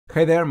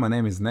Hey there, my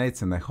name is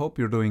Nate and I hope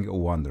you're doing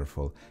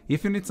wonderful.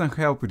 If you need some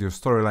help with your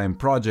storyline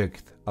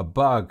project, a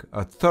bug,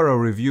 a thorough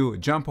review,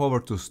 jump over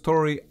to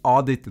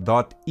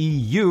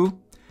storyaudit.eu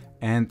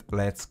and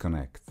let's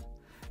connect.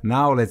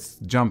 Now let's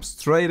jump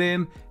straight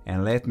in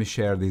and let me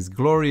share this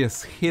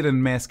glorious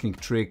hidden masking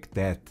trick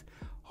that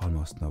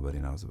almost nobody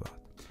knows about.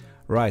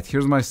 Right,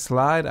 here's my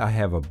slide. I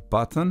have a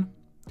button.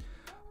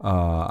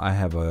 I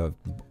have an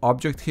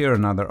object here,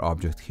 another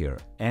object here.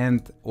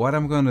 And what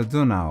I'm gonna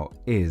do now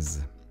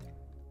is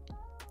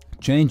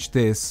change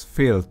this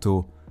fill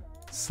to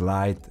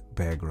slide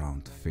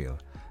background fill.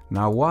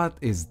 Now what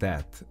is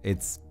that?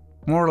 It's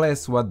more or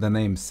less what the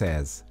name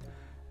says.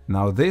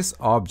 Now this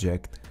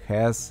object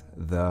has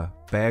the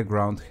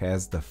background,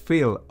 has the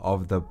fill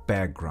of the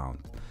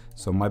background.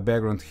 So my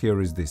background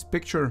here is this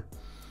picture,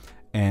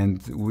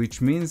 and which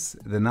means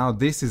that now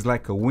this is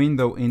like a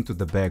window into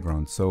the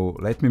background. So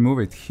let me move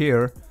it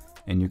here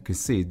and you can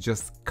see it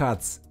just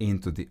cuts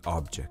into the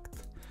object.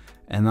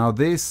 And now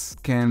this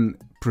can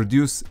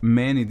produce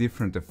many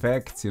different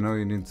effects. You know,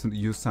 you need to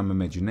use some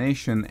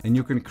imagination and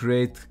you can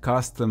create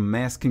custom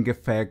masking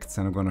effects,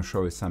 and I'm going to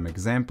show you some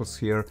examples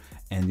here,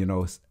 and you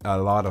know, a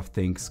lot of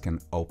things can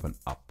open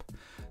up.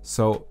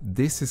 So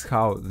this is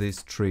how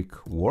this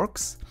trick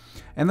works.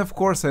 And of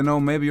course, I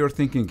know maybe you're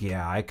thinking,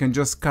 yeah, I can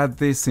just cut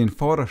this in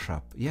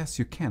Photoshop. Yes,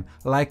 you can,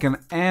 like an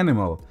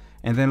animal.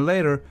 And then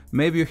later,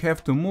 maybe you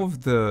have to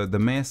move the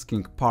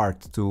masking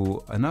part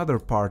to another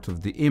part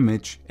of the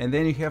image, and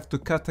then you have to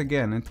cut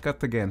again and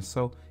cut again.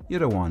 So you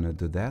don't want to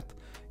do that.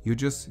 You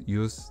just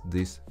use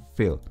this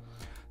fill.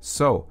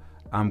 So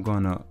I'm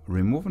gonna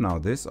remove now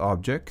this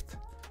object,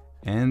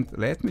 and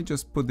let me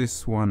just put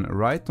this one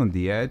right on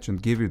the edge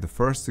and give you the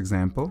first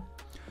example.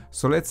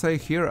 So let's say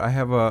here I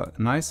have a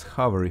nice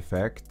hover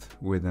effect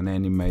with an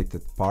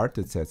animated part.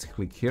 It says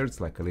click here, it's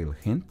like a little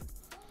hint.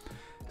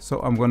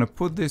 So I'm gonna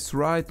put this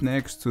right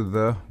next to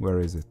the,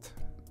 where is it?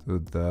 To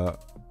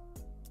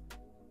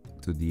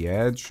the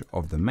edge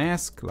of the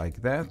mask,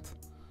 like that.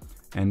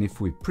 And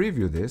if we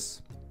preview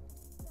this,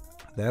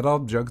 that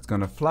object's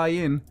gonna fly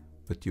in,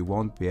 but you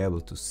won't be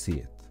able to see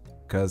it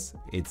because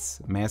it's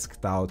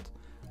masked out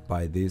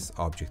by this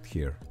object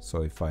here.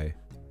 So if I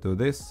do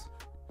this,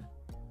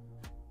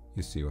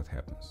 you see what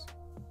happens.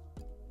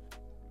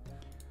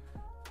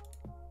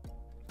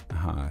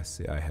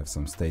 See, I have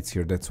some states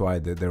here. That's why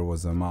there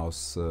was a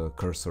mouse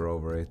cursor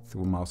over it,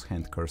 mouse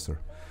hand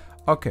cursor.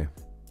 Okay,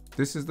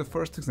 this is the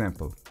first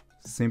example.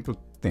 Simple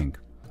thing.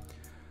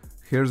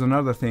 Here's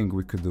another thing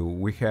we could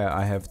do.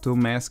 I have two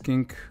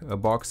masking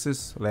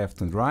boxes,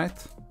 left and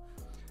right,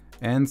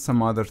 and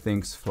some other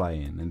things fly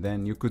in. And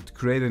then you could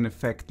create an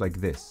effect like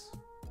this.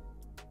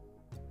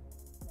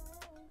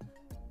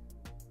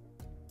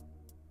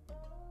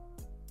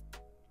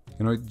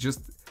 You know,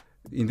 just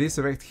in this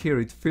effect here,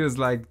 it feels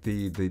like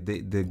the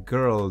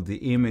girl, the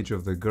image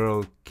of the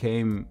girl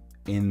came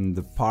in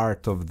the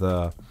part of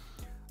the,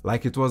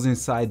 like it was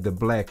inside the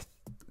black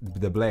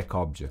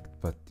object,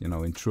 but you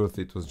know, in truth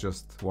it was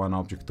just one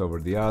object over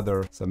the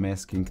other, some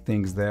masking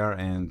things there,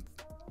 and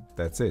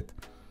that's it.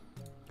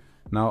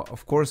 Now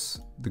of course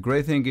the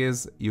great thing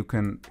is you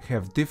can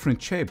have different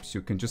shapes.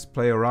 You can just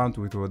play around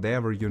with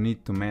whatever you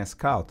need to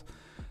mask out.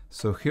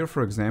 So here,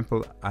 for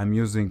example, I'm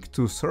using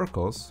two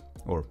circles,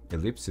 or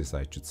ellipses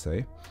I should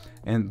say,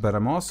 but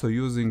I'm also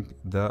using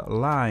the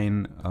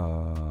line,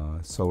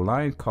 so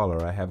line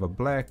color, I have a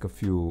black, a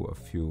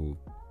few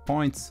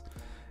points,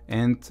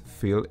 and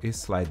fill is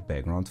slide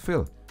background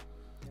fill.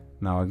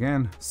 Now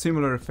again,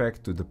 similar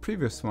effect to the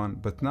previous one,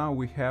 but now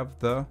we have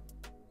the,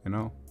 you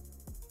know,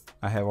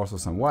 I have also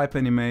some wipe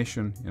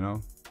animation, you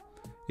know,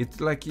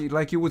 it's like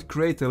you would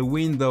create a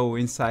window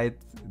inside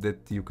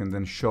that you can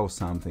then show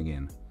something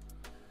in.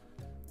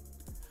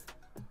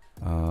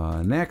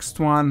 Next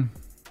one.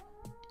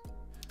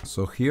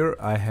 So here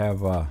I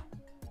have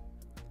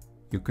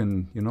you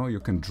can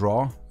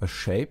draw a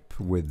shape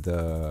with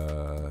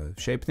the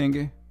shape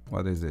thingy.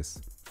 What is this?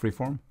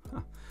 Freeform.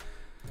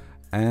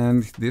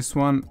 And this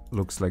one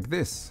looks like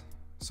this.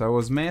 So I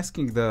was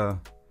masking the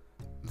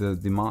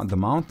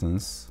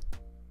mountains,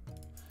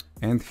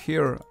 and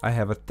here I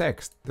have a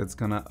text that's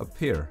gonna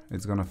appear.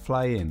 It's gonna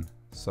fly in.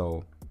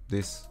 So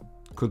this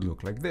could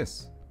look like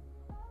this.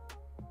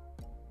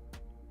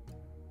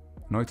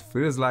 No, it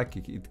feels like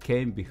it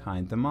came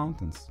behind the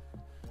mountains.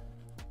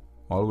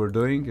 All we're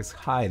doing is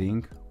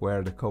hiding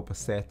where the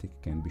copacetic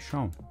can be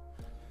shown.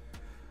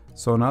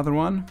 So another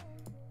one.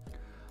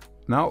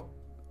 Now,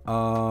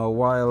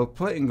 while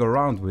playing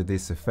around with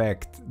this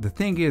effect, the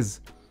thing is,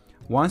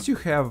 once you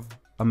have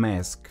a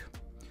mask,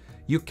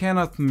 you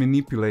cannot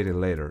manipulate it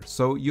later.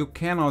 So you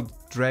cannot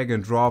drag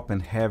and drop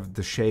and have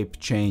the shape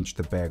change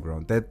the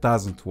background. That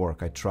doesn't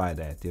work. I tried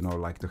that, you know,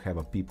 like to have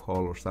a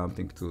peephole or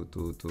something to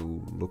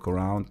look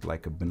around,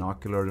 like a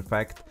binocular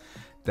effect.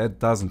 That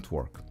doesn't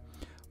work.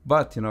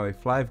 But you know,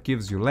 if life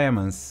gives you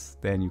lemons,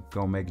 then you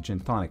go make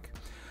gin tonic.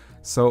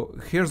 So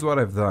here's what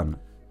I've done.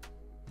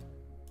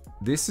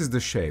 This is the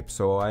shape.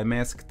 So I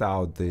masked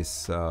out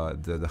this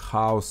the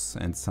house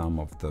and some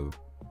of the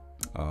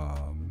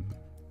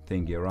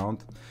thingy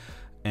around.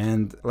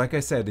 And like I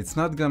said, it's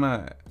not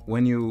gonna,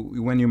 when you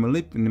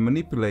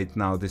manipulate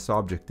now this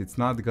object, it's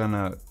not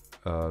gonna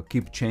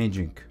keep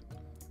changing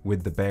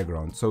with the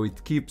background. So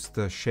it keeps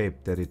the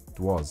shape that it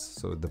was,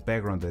 so the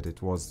background that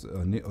it was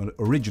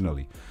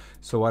originally.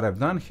 So what I've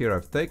done here,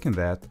 I've taken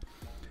that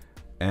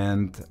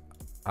and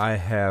I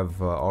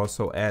have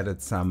also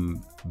added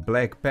some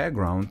black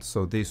background,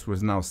 so this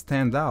will now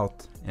stand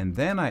out, and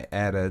then I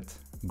added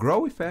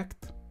grow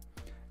effect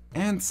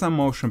and some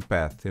motion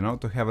path, you know,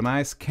 to have a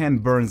nice Ken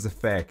Burns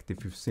effect,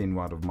 if you've seen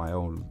one of my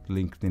own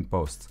LinkedIn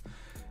posts.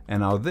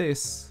 And now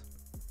this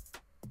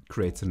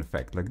creates an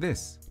effect like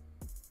this.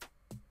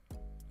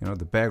 You know,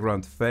 the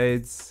background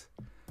fades,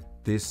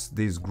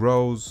 this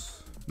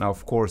grows. Now,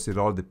 of course, it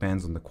all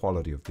depends on the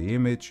quality of the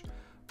image,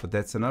 but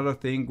that's another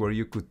thing where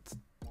you could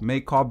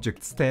make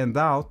objects stand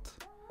out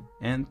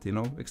and, you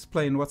know,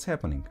 explain what's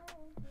happening.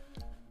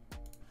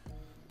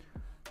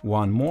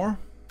 One more.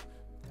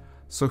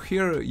 So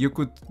here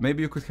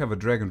maybe you could have a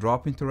drag and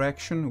drop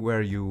interaction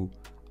where you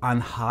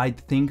unhide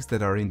things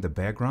that are in the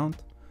background.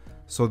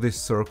 So this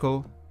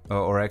circle,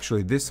 or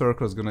actually this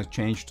circle, is gonna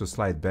change to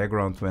slide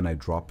background when I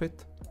drop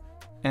it,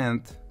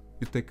 and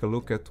you take a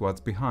look at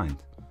what's behind.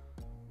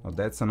 Now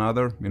that's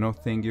another, you know,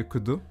 thing you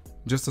could do.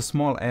 Just a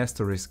small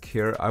asterisk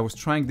here. I was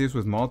trying this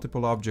with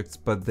multiple objects,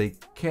 but they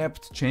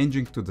kept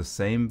changing to the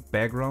same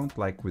background,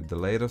 like with the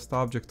latest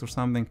object or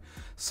something.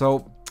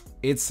 So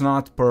it's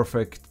not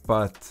perfect,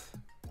 but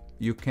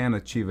you can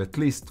achieve at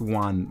least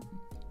one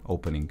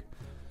opening.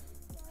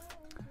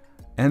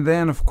 And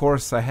then, of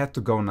course, I had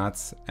to go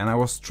nuts, and I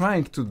was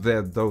trying to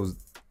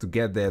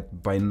get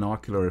that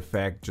binocular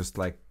effect, just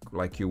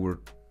like you were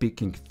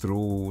peeking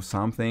through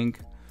something.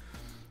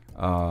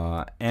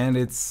 And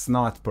it's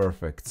not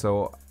perfect.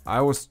 So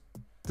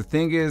the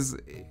thing is,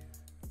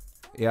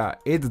 yeah,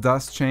 it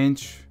does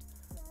change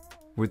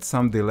with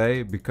some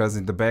delay, because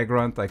in the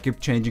background I keep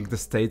changing the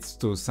states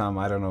to some,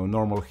 I don't know,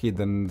 normal,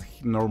 hidden,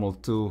 normal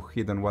to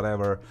hidden,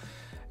 whatever.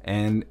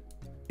 And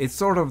it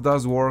sort of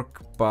does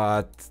work,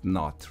 but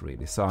not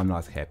really. So I'm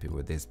not happy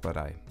with this, but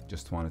I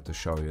just wanted to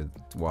show you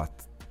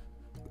what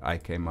I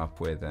came up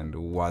with and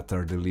what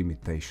are the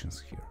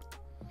limitations here.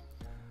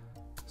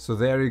 So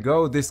there you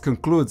go, this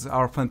concludes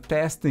our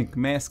fantastic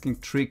masking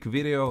trick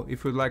video.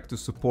 If you'd like to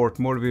support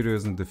more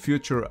videos in the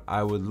future,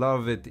 I would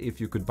love it if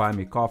you could buy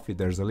me coffee.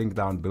 There's a link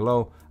down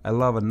below. I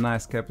love a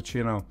nice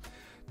cappuccino.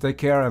 Take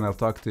care, and I'll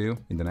talk to you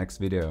in the next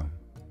video.